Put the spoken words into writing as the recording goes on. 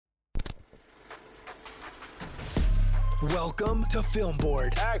Welcome to Film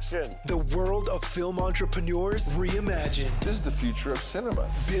Board. Action! The world of film entrepreneurs reimagined. This is the future of cinema.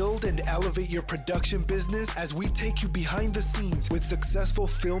 Build and elevate your production business as we take you behind the scenes with successful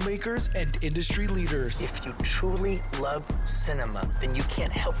filmmakers and industry leaders. If you truly love cinema, then you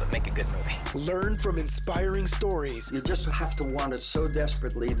can't help but make a good movie. Learn from inspiring stories. You just have to want it so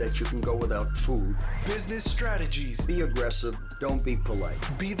desperately that you can go without food. Business strategies. Be aggressive, don't be polite.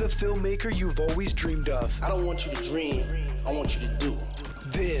 Be the filmmaker you've always dreamed of. I don't want you to dream, I want you to do.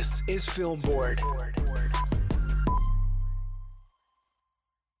 This is Film Board.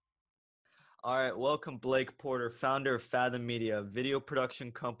 All right, welcome Blake Porter, founder of Fathom Media, a video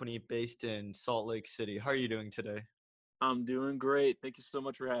production company based in Salt Lake City. How are you doing today? I'm doing great. Thank you so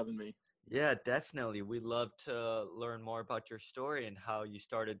much for having me. Yeah, definitely. We'd love to learn more about your story and how you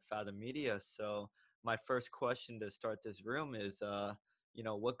started Fathom Media. So my first question to start this room is,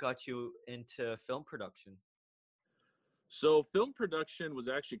 what got you into film production? So film production was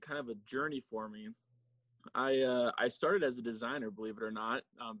actually kind of a journey for me. I started as a designer, believe it or not,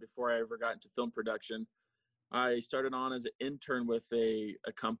 before I ever got into film production. I started on as an intern with a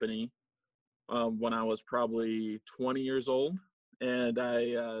company when I was probably 20 years old. And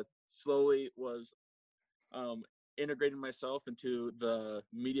I slowly was integrating myself into the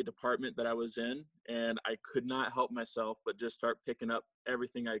media department that I was in. And I could not help myself but just start picking up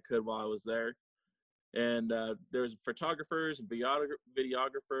everything I could while I was there. And there's photographers and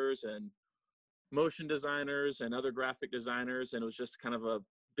videographers and motion designers and other graphic designers, and it was just kind of a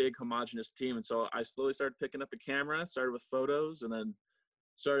big homogenous team. And so I slowly started picking up a camera, started with photos, and then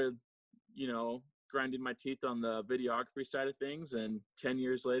started, grinding my teeth on the videography side of things. And 10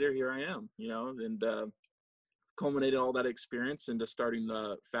 years later, here I am, and culminated all that experience into starting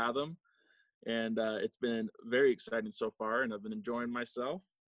Fathom. And it's been very exciting so far, and I've been enjoying myself.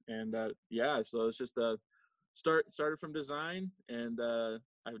 And so it's just started from design, and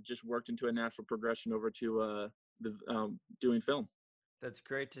I've just worked into a natural progression over to doing film. That's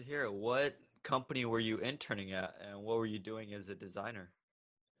great to hear. What company were you interning at, and what were you doing as a designer?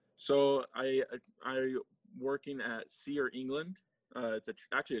 So I working at Sear England. It's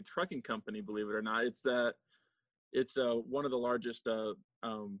actually a trucking company, believe it or not. It's one of the largest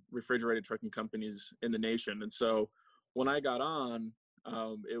refrigerated trucking companies in the nation. And so when I got on,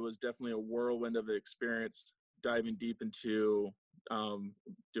 it was definitely a whirlwind of an experience, diving deep into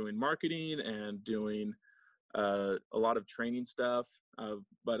doing marketing and doing a lot of training stuff.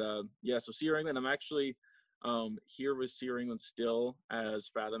 So Sear England, I'm actually here with Sear England still as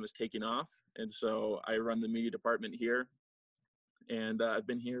Fathom is taking off. And so I run the media department here. And I've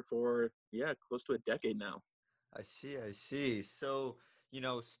been here for, close to a decade now. I see. So,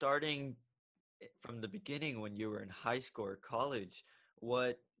 starting from the beginning when you were in high school or college,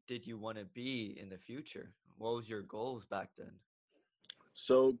 what did you want to be in the future? What was your goals back then?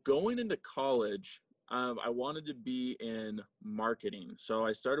 So going into college, I wanted to be in marketing. So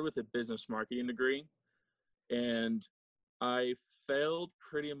I started with a business marketing degree, and I failed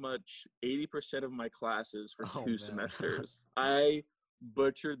pretty much 80% of my classes for two semesters. I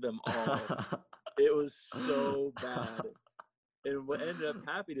butchered them all. It was so bad. And what ended up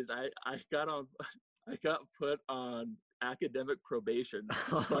happening is I got put on academic probation.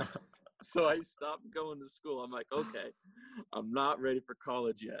 So I stopped going to school. I'm like, okay, I'm not ready for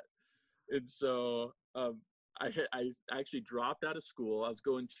college yet. And so I actually dropped out of school. I was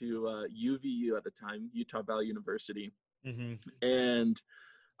going to UVU at the time, Utah Valley University. Mm-hmm. And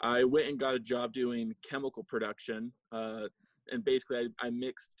I went and got a job doing chemical production. And basically I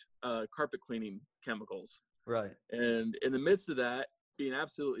mixed carpet cleaning chemicals. Right. And in the midst of that, being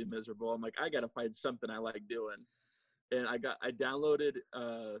absolutely miserable, I'm like, I got to find something I like doing. And I downloaded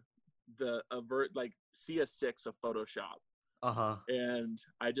CS6 of Photoshop. Uh-huh. And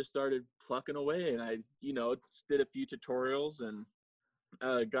I just started plucking away, and I, did a few tutorials and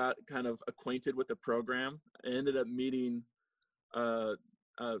got kind of acquainted with the program. I ended up meeting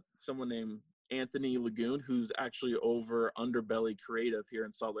someone named Anthony Lagoon, who's actually over Underbelly Creative here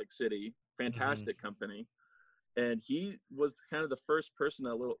in Salt Lake City. Fantastic company. And he was kind of the first person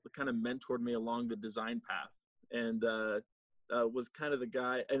that kind of mentored me along the design path, and was kind of the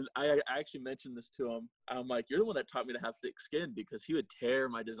guy. And I actually mentioned this to him. I'm like, you're the one that taught me to have thick skin, because he would tear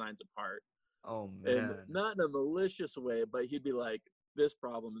my designs apart. Oh, man. And not in a malicious way, but he'd be like, this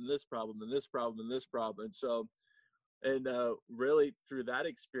problem and this problem and this problem and this problem. And so, really through that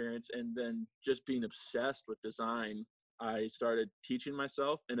experience, and then just being obsessed with design, I started teaching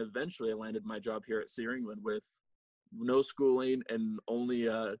myself, and eventually I landed my job here at Sear England with no schooling and only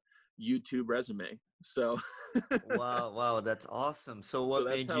YouTube resume. So Wow, that's awesome. So so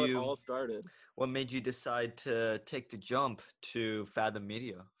that's how it all started. what made you decide to take the jump to Fathom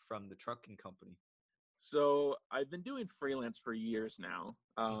Media from the trucking company? So I've been doing freelance for years now,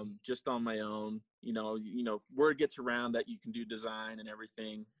 just on my own. Word gets around that you can do design and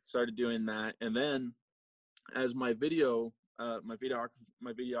everything. Started doing that, and then as my videography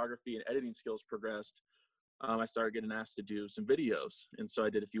and editing skills progressed, I started getting asked to do some videos, and so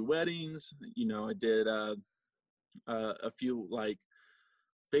I did a few weddings. I did a few like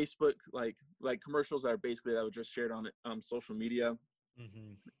Facebook like commercials that were just shared on social media.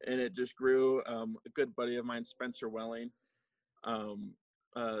 Mm-hmm. And it just grew. A good buddy of mine, Spencer Welling,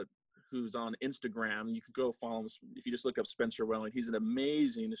 who's on Instagram. You could go follow him if you just look up Spencer Welling. He's an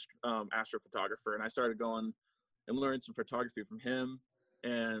amazing astrophotographer, and I started going and learning some photography from him.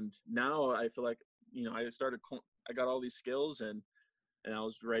 And now I feel like I got all these skills, and I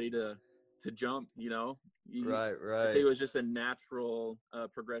was ready to jump. Right. I think it was just a natural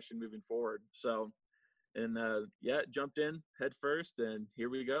progression moving forward. So. And jumped in head first, and here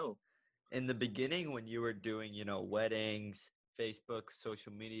we go. In the beginning, when you were doing, weddings, Facebook,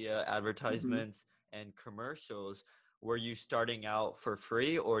 social media, advertisements, and commercials, were you starting out for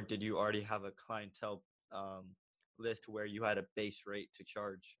free, or did you already have a clientele list where you had a base rate to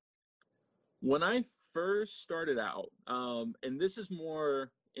charge? When I first started out, and this is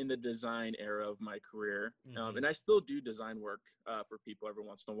more in the design era of my career, and I still do design work for people every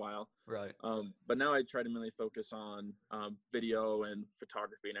once in a while. Right. But now I try to mainly focus on video and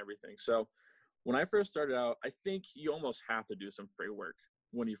photography and everything. So when I first started out, I think you almost have to do some free work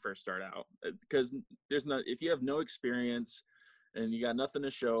when you first start out, because if you have no experience and you got nothing to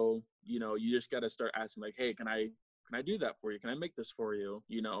show, you just got to start asking like, hey, can I do that for you? Can I make this for you?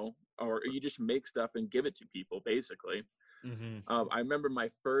 Or you just make stuff and give it to people, basically. Mm-hmm. I remember my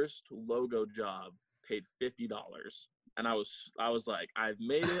first logo job paid $50, and I was like, I've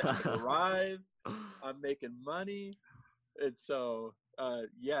made it, I've arrived, I'm making money. And so so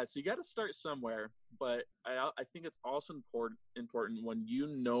you got to start somewhere. But I think it's also important when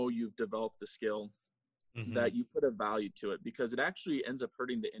you've developed the skill, that you put a value to it, because it actually ends up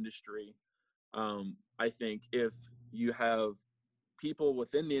hurting the industry. I think if you have people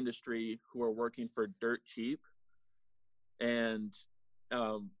within the industry who are working for dirt cheap, and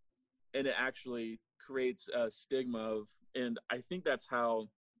it actually creates a stigma of, and I think that's how,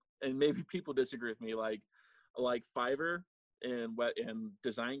 and maybe people disagree with me, like Fiverr and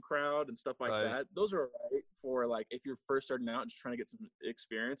Design Crowd and stuff like that. Those are right for like if you're first starting out and just trying to get some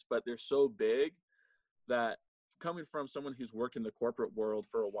experience, but they're so big that, coming from someone who's worked in the corporate world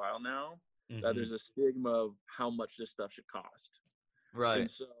for a while now, that there's a stigma of how much this stuff should cost. Right. And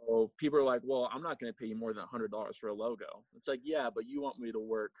so people are like, well, I'm not going to pay you more than $100 for a logo. It's like, yeah, but you want me to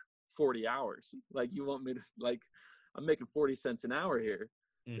work 40 hours. Like, you want me to, like, I'm making 40 cents an hour here,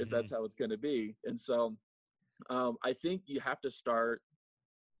 if that's how it's going to be. And so I think you have to start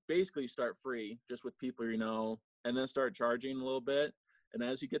free, just with people, and then start charging a little bit. And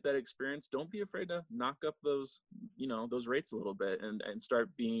as you get that experience, don't be afraid to knock up those rates a little bit, and start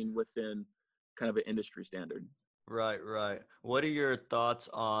being within kind of an industry standard. Right. What are your thoughts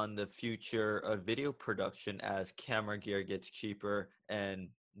on the future of video production as camera gear gets cheaper and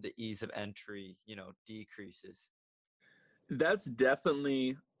the ease of entry, decreases? That's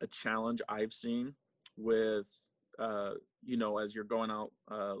definitely a challenge I've seen with, as you're going out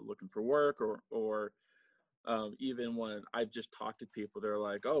looking for work, or even when I've just talked to people, they're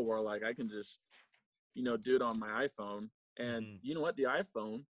like, oh, well, like I can just, do it on my iPhone. And you know what? The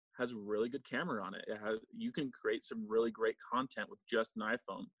iPhone has a really good camera on it. You can create some really great content with just an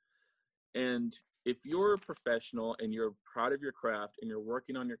iPhone. And if you're a professional and you're proud of your craft and you're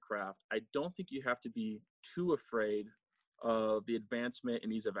working on your craft, I don't think you have to be too afraid of the advancement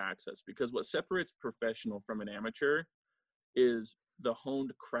and ease of access, because what separates professional from an amateur is the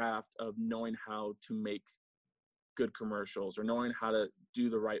honed craft of knowing how to make good commercials, or knowing how to do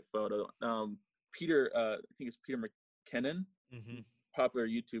the right photo. Peter, I think it's Peter McKinnon, popular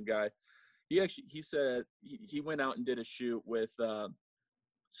YouTube guy. He said he went out and did a shoot with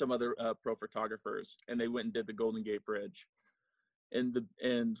some other pro photographers, and they went and did the Golden Gate Bridge.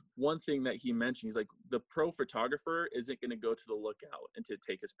 And one thing that he mentioned, he's like, the pro photographer isn't going to go to the lookout and to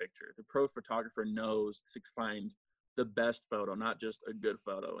take his picture. The pro photographer knows to find the best photo, not just a good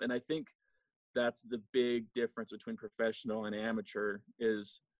photo. And I think that's the big difference between professional and amateur,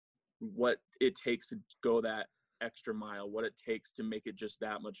 is what it takes to go that extra mile, what it takes to make it just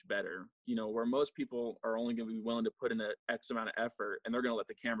that much better. Where most people are only going to be willing to put in an X amount of effort, and they're going to let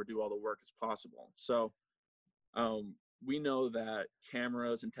the camera do all the work as possible. So we know that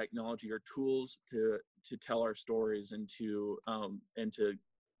cameras and technology are tools to tell our stories and to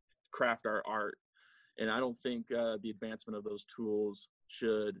craft our art. And I don't think the advancement of those tools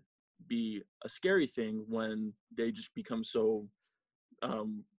should be a scary thing when they just become so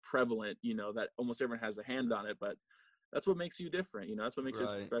prevalent, that almost everyone has a hand on it. But that's what makes you different. That's what makes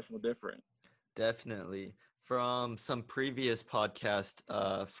this professional different. Definitely. From some previous podcasts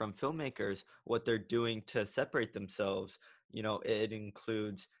from filmmakers, what they're doing to separate themselves, it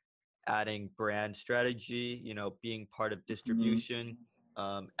includes adding brand strategy, being part of distribution,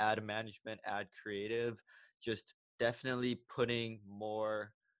 ad management, ad creative, just definitely putting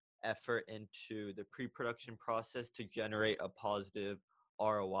more effort into the pre-production process to generate a positive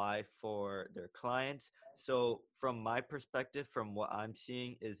ROI for their clients. So from my perspective, from what I'm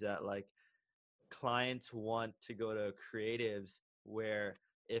seeing, is that like clients want to go to creatives where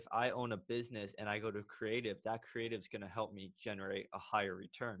if I own a business and I go to creative, that creative is going to help me generate a higher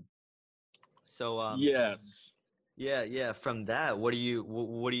return. So yes. Yeah. From that, what do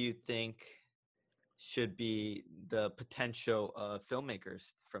you think should be the potential of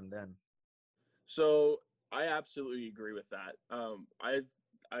filmmakers from them? So I absolutely agree with that. I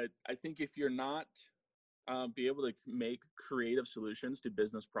think if you're not be able to make creative solutions to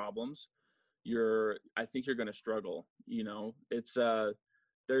business problems, I think you're going to struggle. It's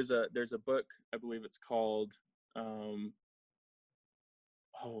there's a book, I believe it's called The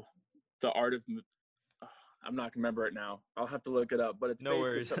Art of, I'm not gonna remember it now. I'll have to look it up, but it's no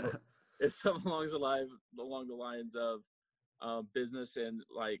basically worries. it's something along the lines of business and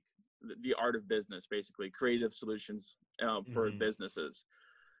like the art of business, basically creative solutions for businesses.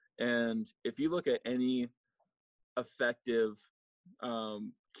 And if you look at any effective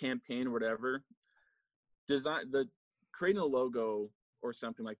campaign or whatever, creating a logo or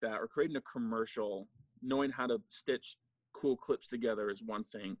something like that, or creating a commercial, knowing how to stitch cool clips together is one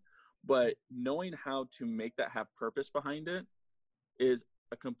thing, but knowing how to make that have purpose behind it is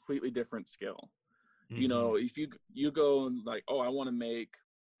a completely different skill. If you go and like, I want to make,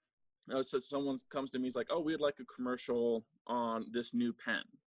 so someone comes to me, he's like, we'd like a commercial on this new pen.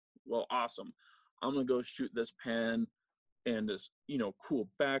 Well, awesome. I'm going to go shoot this pen and this, cool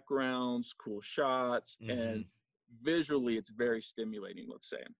backgrounds, cool shots, and visually it's very stimulating, let's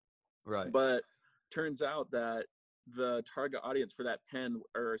say. Right. But turns out that the target audience for that pen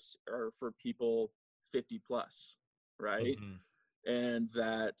are for people 50 plus, right? And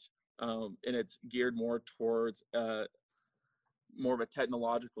that and it's geared more towards more of a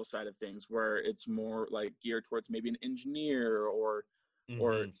technological side of things, where it's more like geared towards maybe an engineer or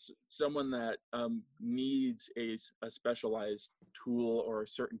someone that needs a specialized tool or a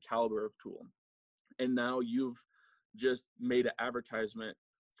certain caliber of tool. And now you've just made an advertisement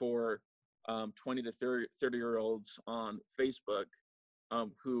for 20 to 30-year-olds on Facebook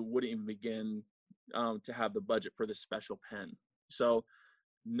who wouldn't even begin to have the budget for this special pen. So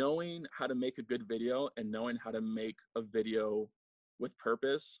knowing how to make a good video and knowing how to make a video with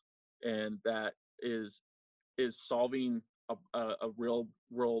purpose, and that is solving a real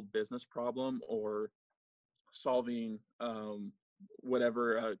world business problem, or solving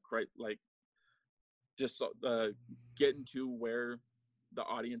whatever like just getting to where the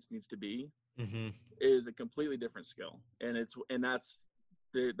audience needs to be, is a completely different skill. And that's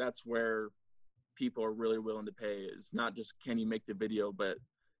where people are really willing to pay, is not just can you make the video, but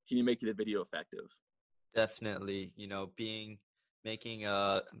can you make the video effective? Definitely, making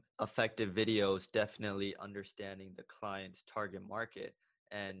effective videos, definitely understanding the client's target market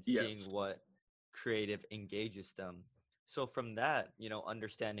and seeing what creative engages them. So from that,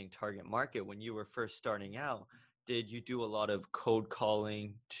 understanding target market, when you were first starting out, did you do a lot of cold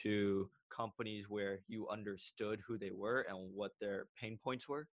calling to companies where you understood who they were and what their pain points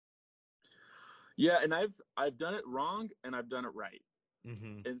were? Yeah, and I've done it wrong and I've done it right.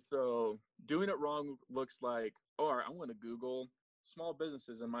 And so doing it wrong looks like, I'm going to Google small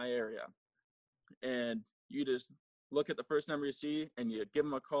businesses in my area, and you just look at the first number you see and you give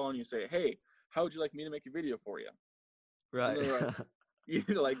them a call and you say, hey, how would you like me to make a video for you? Right.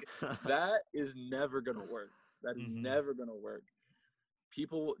 Like that is never going to work. That is never going to work.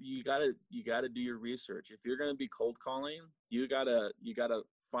 People, you gotta do your research. If you're going to be cold calling, you gotta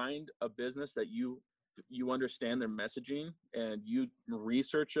find a business that you understand their messaging, and you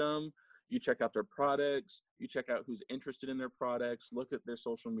research them. You check out their products, you check out who's interested in their products, look at their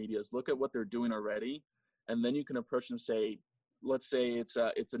social medias, look at what they're doing already. And then you can approach them, say, let's say it's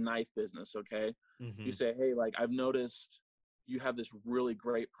a knife business. Okay. You say, hey, like, I've noticed you have this really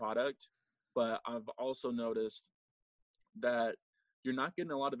great product, but I've also noticed that you're not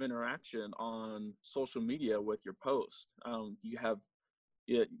getting a lot of interaction on social media with your post. You have,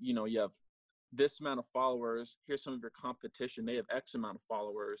 you have this amount of followers. Here's some of your competition. They have X amount of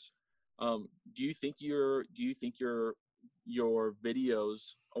followers. Do you think your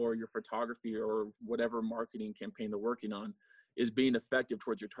videos or your photography or whatever marketing campaign they're working on is being effective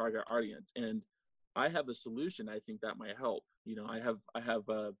towards your target audience? And I have a solution. I think that might help.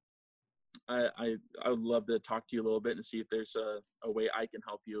 I would love to talk to you a little bit and see if there's a way I can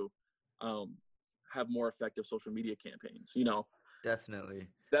help you have more effective social media campaigns. Definitely.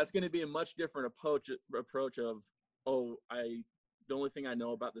 That's going to be a much different approach of, the only thing I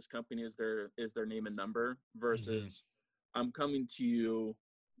know about this company is their name and number, versus I'm coming to you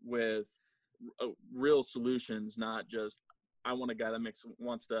with real solutions, not just I want a guy that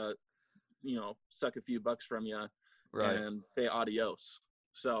wants to, suck a few bucks from you and say adios.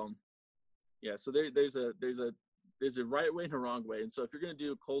 So yeah, so there's a right way and a wrong way. And so if you're going to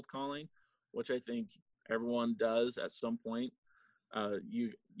do cold calling, which I think everyone does at some point,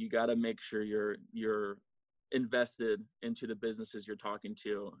 you got to make sure you're invested into the businesses you're talking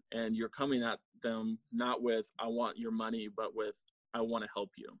to, and you're coming at them not with I want your money, but with I want to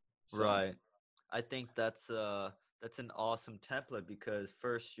help you. So. Right. I think that's an awesome template, because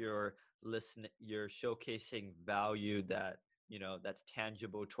first you're showcasing value that that's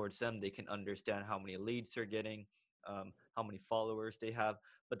tangible towards them. They can understand how many leads they're getting, how many followers they have,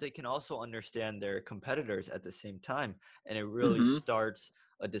 but they can also understand their competitors at the same time, and it really starts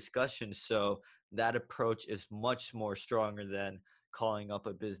a discussion. So that approach is much more stronger than calling up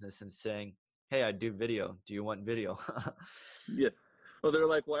a business and saying, hey, I do video, do you want video? Yeah, well, they're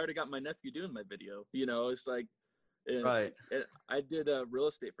like, well, I already got my nephew doing my video. It's like, right. I did a real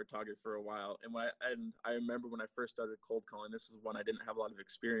estate photography for a while, and I remember when I first started cold calling, this is when I didn't have a lot of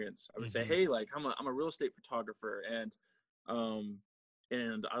experience. I would say, hey, like I'm a real estate photographer, and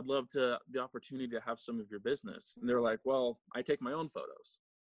I'd love the opportunity to have some of your business. And they're like, well, I take my own photos,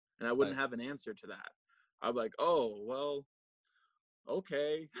 and I wouldn't have an answer to that. I'd be like, oh, well,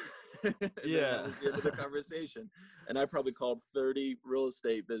 okay. Yeah. That was the end of the conversation. And I probably called 30 real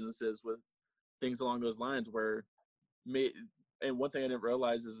estate businesses with things along those lines and one thing I didn't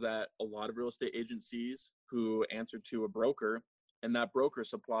realize is that a lot of real estate agencies who answer to a broker, and that broker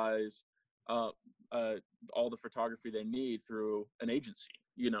supplies all the photography they need through an agency.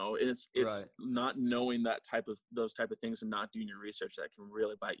 It's right. Not knowing those type of things and not doing your research that can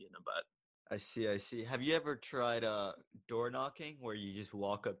really bite you in the butt. I see. Have you ever tried door knocking, where you just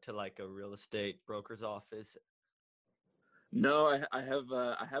walk up to like a real estate broker's office? No, I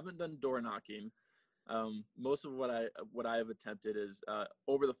haven't done door knocking. Most of what I have attempted is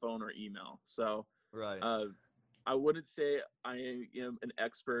over the phone or email. So right. I wouldn't say I am an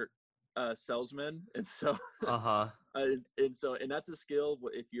expert salesman, and so and that's a skill.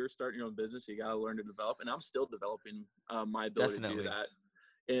 If you're starting your own business, you got to learn to develop, and I'm still developing my ability to do that.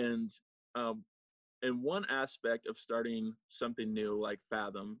 And one aspect of starting something new like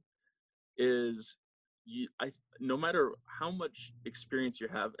Fathom is no matter how much experience you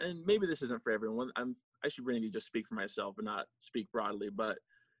have, and maybe this isn't for everyone, I should really just speak for myself and not speak broadly, but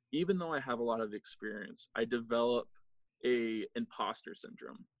even though I have a lot of experience, I develop a imposter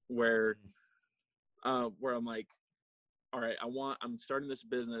syndrome where I'm like, all right, I'm starting this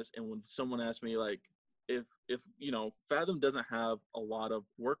business, and when someone asks me like if Fathom doesn't have a lot of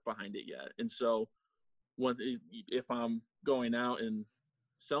work behind it yet, and so if I'm going out and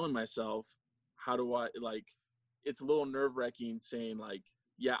selling myself, how do I, like, it's a little nerve-wracking saying like,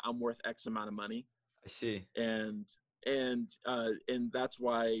 yeah, I'm worth X amount of money. I see. And that's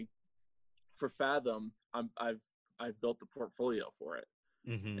why for Fathom, I've built the portfolio for it.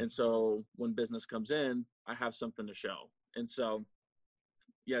 And so when business comes in, I have something to show. And so,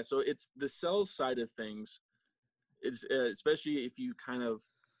 yeah, so it's the sales side of things. It's especially if you kind of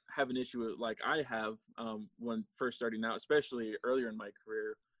have an issue with, like I have when first starting out, especially earlier in my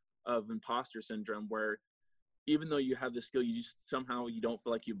career, of imposter syndrome, where even though you have the skill, you just somehow you don't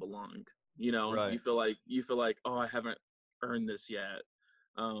feel like you belong. Right. You feel like, oh, I haven't earned this yet.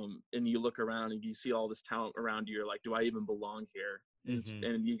 And you look around and you see all this talent around you. You're like, do I even belong here?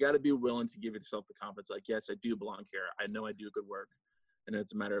 And you got to be willing to give yourself the confidence, like, yes, I do belong here. I know I do good work, and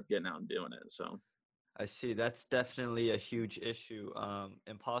it's a matter of getting out and doing it. So I see. That's definitely a huge issue.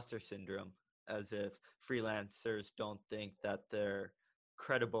 Imposter syndrome, as if freelancers don't think that they're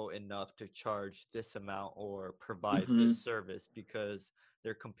credible enough to charge this amount or provide this service, because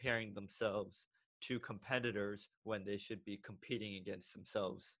they're comparing themselves to competitors when they should be competing against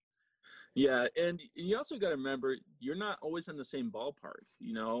themselves. Yeah, and you also got to remember you're not always in the same ballpark,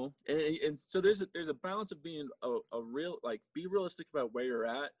 and so there's a balance of being a real, like, be realistic about where you're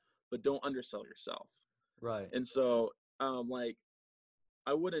at, but don't undersell yourself. Right. And so, like,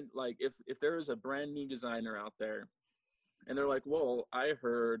 I wouldn't, like, if there is a brand new designer out there, and they're like, well, I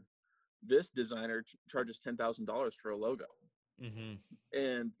heard this designer charges $10,000 for a logo, Mm-hmm.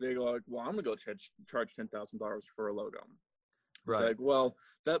 and they go like, well, I'm gonna go charge $10,000 for a logo. It's Right. like, well,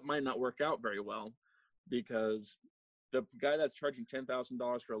 that might not work out very well, because the guy that's charging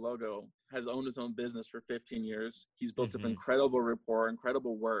 $10,000 for a logo has owned his own business for 15 years. He's built up Mm-hmm. incredible rapport,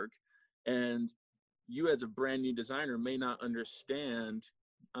 incredible work. And you as a brand new designer may not understand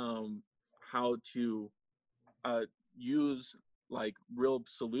how to use, like, real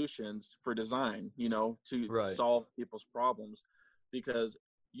solutions for design, to Right. solve people's problems, because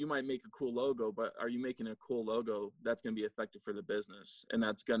you might make a cool logo, but are you making a cool logo that's going to be effective for the business? And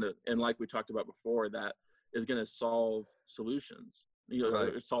that's going to, and like we talked about before, that is going to solve solutions,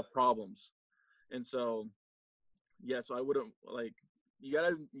 Right. or solve problems. And so, yeah, so I wouldn't, like, you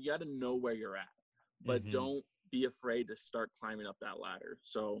gotta know where you're at, but Mm-hmm. don't be afraid to start climbing up that ladder.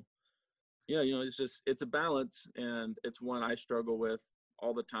 So, yeah, it's a balance, and it's one I struggle with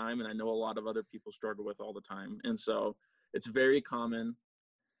all the time. And I know a lot of other people struggle with all the time. And so it's very common.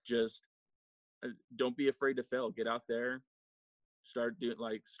 Just don't be afraid to fail. Get out there, start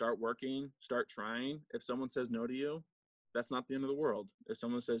working, start trying. If someone says no to you, that's not the end of the world. If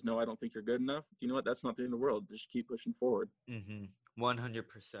someone says, no, I don't think you're good enough, you know what? That's not the end of the world. Just keep pushing forward. Mm-hmm. 100%.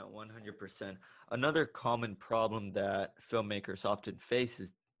 100%. Another common problem that filmmakers often face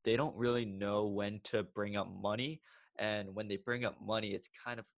is they don't really know when to bring up money. And when they bring up money, it's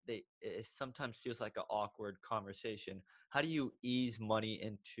kind of, it sometimes feels like an awkward conversation. How do you ease money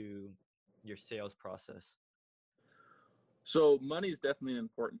into your sales process? So money is definitely an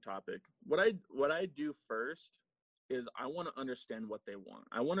important topic. What I do first is I want to understand what they want.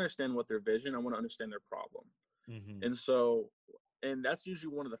 I want to understand what their vision. I want to understand their problem. Mm-hmm. And so, and that's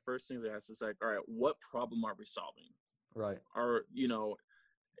usually one of the first things I ask is, like, all right, what problem are we solving? Right. Or,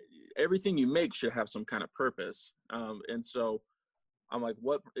 everything you make should have some kind of purpose. And so I'm like,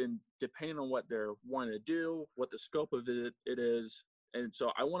 and depending on what they're wanting to do, what the scope of it is. And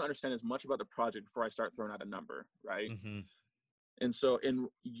so I want to understand as much about the project before I start throwing out a number. Right. Mm-hmm. And so, and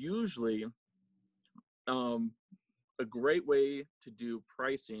usually, a great way to do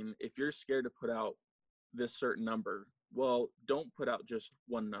pricing, if you're scared to put out this certain number, well, don't put out just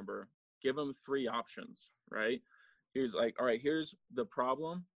one number. Give them 3 options, right? Here's, like, all right, here's the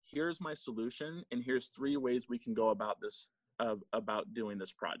problem, here's my solution, and here's 3 ways we can go about this, about doing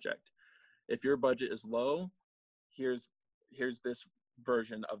this project. If your budget is low, here's this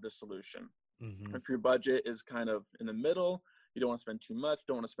version of the solution. Mm-hmm. If your budget is kind of in the middle, you don't want to spend too much,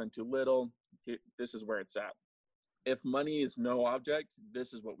 don't want to spend too little, this is where it's at. If money is no object,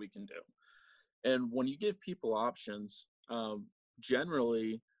 this is what we can do. And when you give people options,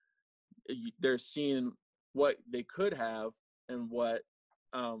 generally they're seeing what they could have and what,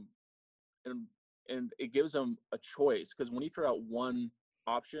 and it gives them a choice. Because when you throw out one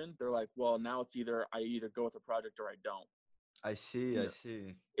option, they're like, well, now it's I either go with a project or I don't. I see. I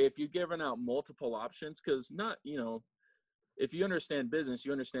see. If you've given out multiple options, because not, if you understand business,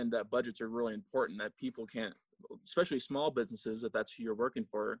 you understand that budgets are really important, that people can't, especially small businesses, if that's who you're working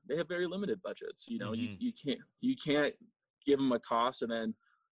for, they have very limited budgets. Mm-hmm. You can't give them a cost and then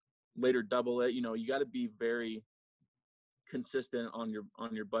later double it. You got to be very consistent on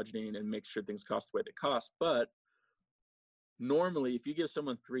your budgeting and make sure things cost the way they cost. But normally, if you give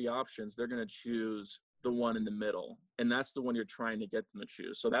someone 3 options, they're going to choose the one in the middle, and that's the one you're trying to get them to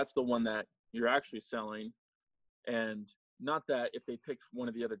choose. So that's the one that you're actually selling. And not that if they pick one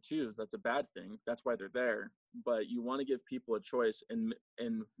of the other 2s, that's a bad thing. That's why they're there. But you want to give people a choice and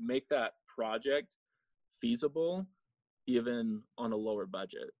make that project feasible, even on a lower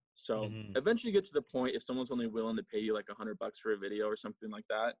budget. So Mm-hmm. eventually you get to the point, if someone's only willing to pay you like $100 for a video or something like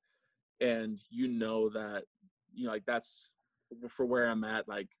that, and that, like, that's for where I'm at,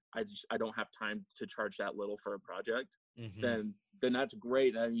 like, I don't have time to charge that little for a project, Mm-hmm. then that's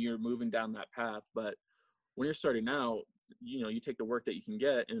great. And you're moving down that path. But when you're starting out, you take the work that you can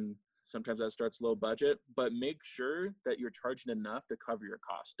get, and sometimes that starts low budget, but make sure that you're charging enough to cover your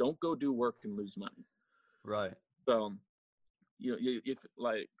costs. Don't go do work and lose money. Right. So, if,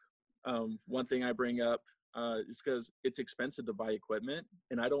 like, one thing I bring up is because it's expensive to buy equipment,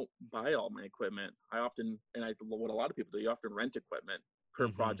 and I don't buy all my equipment. What a lot of people do, you often rent equipment per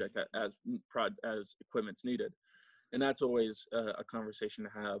Mm-hmm. project as equipment's needed. And that's always a conversation to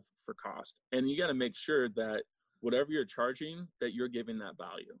have for cost. And you got to make sure that whatever you're charging, that you're giving that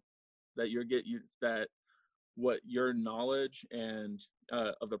value. that that what your knowledge and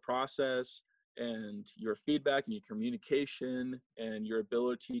of the process and your feedback and your communication and your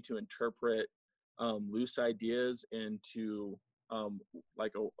ability to interpret loose ideas into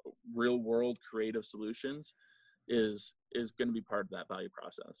like a real world creative solutions is going to be part of that value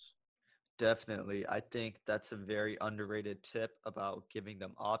process. Definitely. I think that's a very underrated tip about giving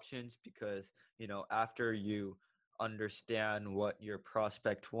them options because, after you understand what your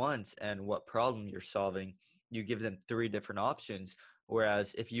prospect wants and what problem you're solving, you give them 3 different options.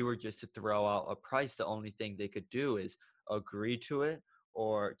 Whereas if you were just to throw out a price, the only thing they could do is agree to it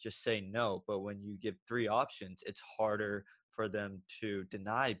or just say no. But when you give 3 options, it's harder for them to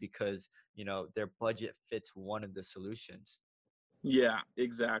deny because, their budget fits one of the solutions. Yeah,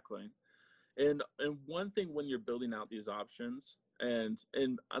 exactly. And one thing when you're building out these options, and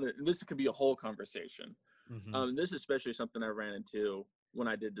this could be a whole conversation. Mm-hmm. This is especially something I ran into when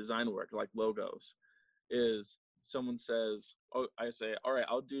I did design work, like logos, is someone says, oh, I say, all right,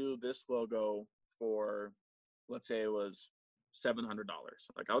 I'll do this logo for, let's say it was $700.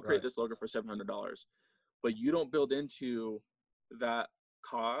 Like I'll create Right. this logo for $700, but you don't build into that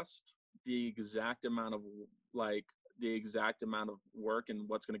cost the exact amount of work and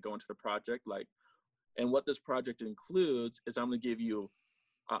what's going to go into the project. And what this project includes is I'm going to give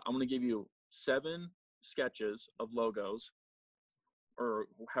you 7 sketches of logos or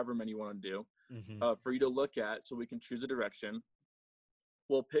however many you want to do Mm-hmm. for you to look at so we can choose a direction.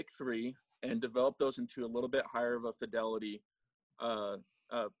 We'll pick 3 and develop those into a little bit higher of a fidelity,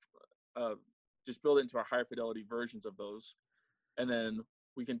 just build it into our higher fidelity versions of those. And then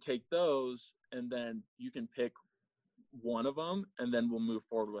we can take those and then you can pick one of them and then we'll move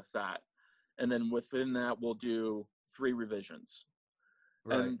forward with that. And then within that, we'll do 3 revisions.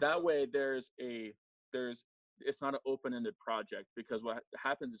 Right. And that way it's not an open-ended project, because what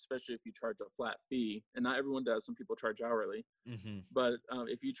happens, especially if you charge a flat fee, and not everyone does, some people charge hourly, Mm-hmm. but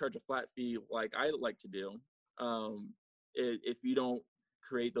if you charge a flat fee, like I like to do, if you don't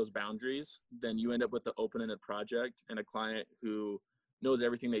create those boundaries, then you end up with an open-ended project and a client who knows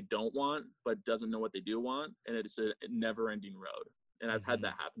everything they don't want, but doesn't know what they do want. And it's a never-ending road. And I've had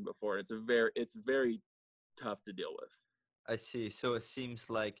that happen before. It's very tough to deal with. I see. So it seems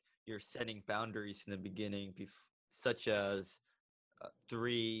like you're setting boundaries in the beginning, such as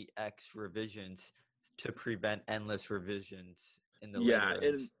 3x revisions to prevent endless revisions in the later And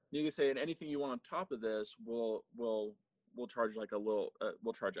ends. you can say, and anything you want on top of this, we'll charge like we'll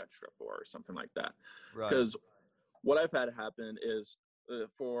charge extra for, or something like that. Right. Because what I've had happen is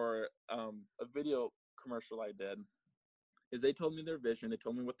for a video commercial I did, is they told me their vision, they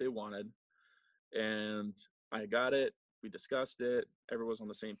told me what they wanted, and I got it. We discussed it. Everyone was on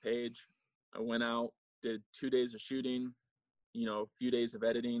the same page. I went out, did 2 days of shooting, a few days of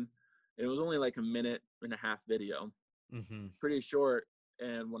editing. And it was only like a 1.5-minute video, Mm-hmm. pretty short.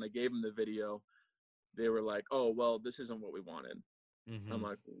 And when I gave them the video, they were like, oh, well, this isn't what we wanted. Mm-hmm. I'm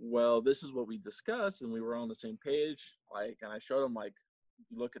like, well, this is what we discussed, and we were on the same page. And I showed them,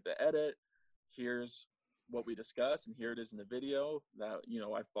 look at the edit. Here's what we discussed, and here it is in the video. That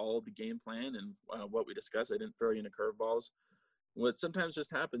I followed the game plan and what we discussed. I didn't throw you in curveballs. What sometimes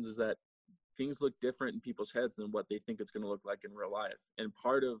just happens is that things look different in people's heads than what they think it's going to look like in real life. And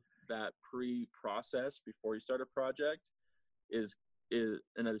part of that pre-process before you start a project is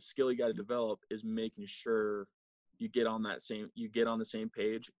and a skill you got to develop is making sure you get on the same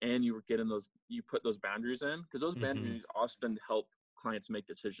page, and you put those boundaries in, because those boundaries often help clients make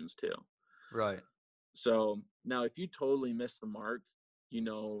decisions too. Right. So now if you totally miss the mark,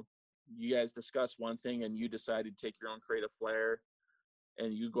 you guys discuss one thing and you decide to take your own creative flair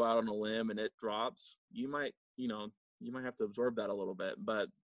and you go out on a limb and it drops, you might have to absorb that a little bit. But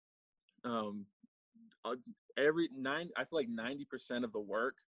I feel like 90% of the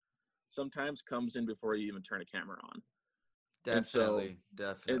work sometimes comes in before you even turn a camera on. Definitely.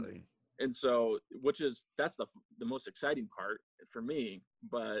 And so, that's the most exciting part for me,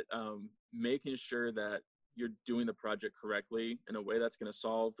 but making sure that you're doing the project correctly in a way that's going to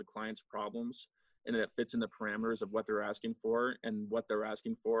solve the client's problems, and that it fits in the parameters of what they're asking for, and what they're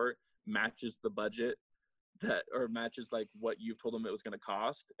asking for matches the budget or matches like what you've told them it was going to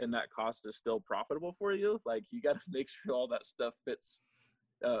cost, and that cost is still profitable for you. Like, you got to make sure all that stuff fits,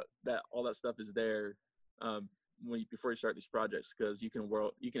 that all that stuff is there before you start these projects, because you can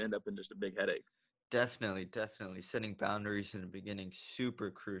end up in just a big headache. Definitely. Setting boundaries in the beginning,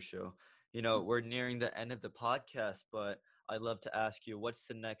 super crucial. We're nearing the end of the podcast, but I'd love to ask you, what's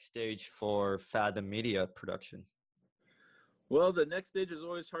the next stage for Fathom Media production? Well, the next stage is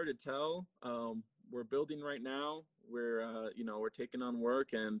always hard to tell. We're building right now. We're taking on work,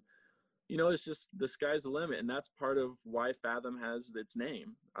 and it's just the sky's the limit. And that's part of why Fathom has its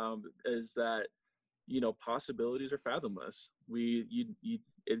name, is that, possibilities are fathomless. You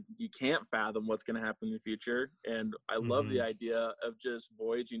can't fathom what's going to happen in the future. And I love the idea of just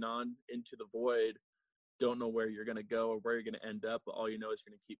voyaging on into the void. Don't know where you're going to go or where you're going to end up, but all you know is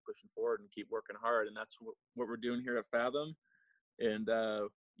you're going to keep pushing forward and keep working hard. And that's what we're doing here at Fathom. And,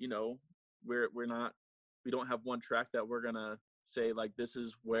 we don't have one track that we're going to say, like, this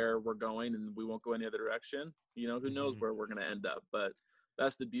is where we're going and we won't go any other direction. Who knows where we're going to end up, but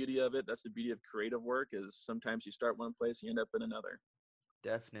that's the beauty of it. That's the beauty of creative work, is sometimes you start one place, you end up in another.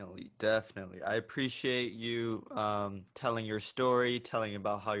 Definitely. I appreciate you telling your story, telling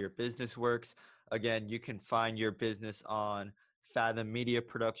about how your business works. Again, you can find your business on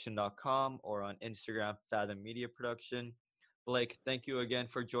fathommediaproduction.com or on Instagram, Fathom Media Production. Blake, thank you again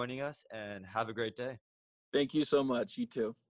for joining us, and have a great day. Thank you so much. You too.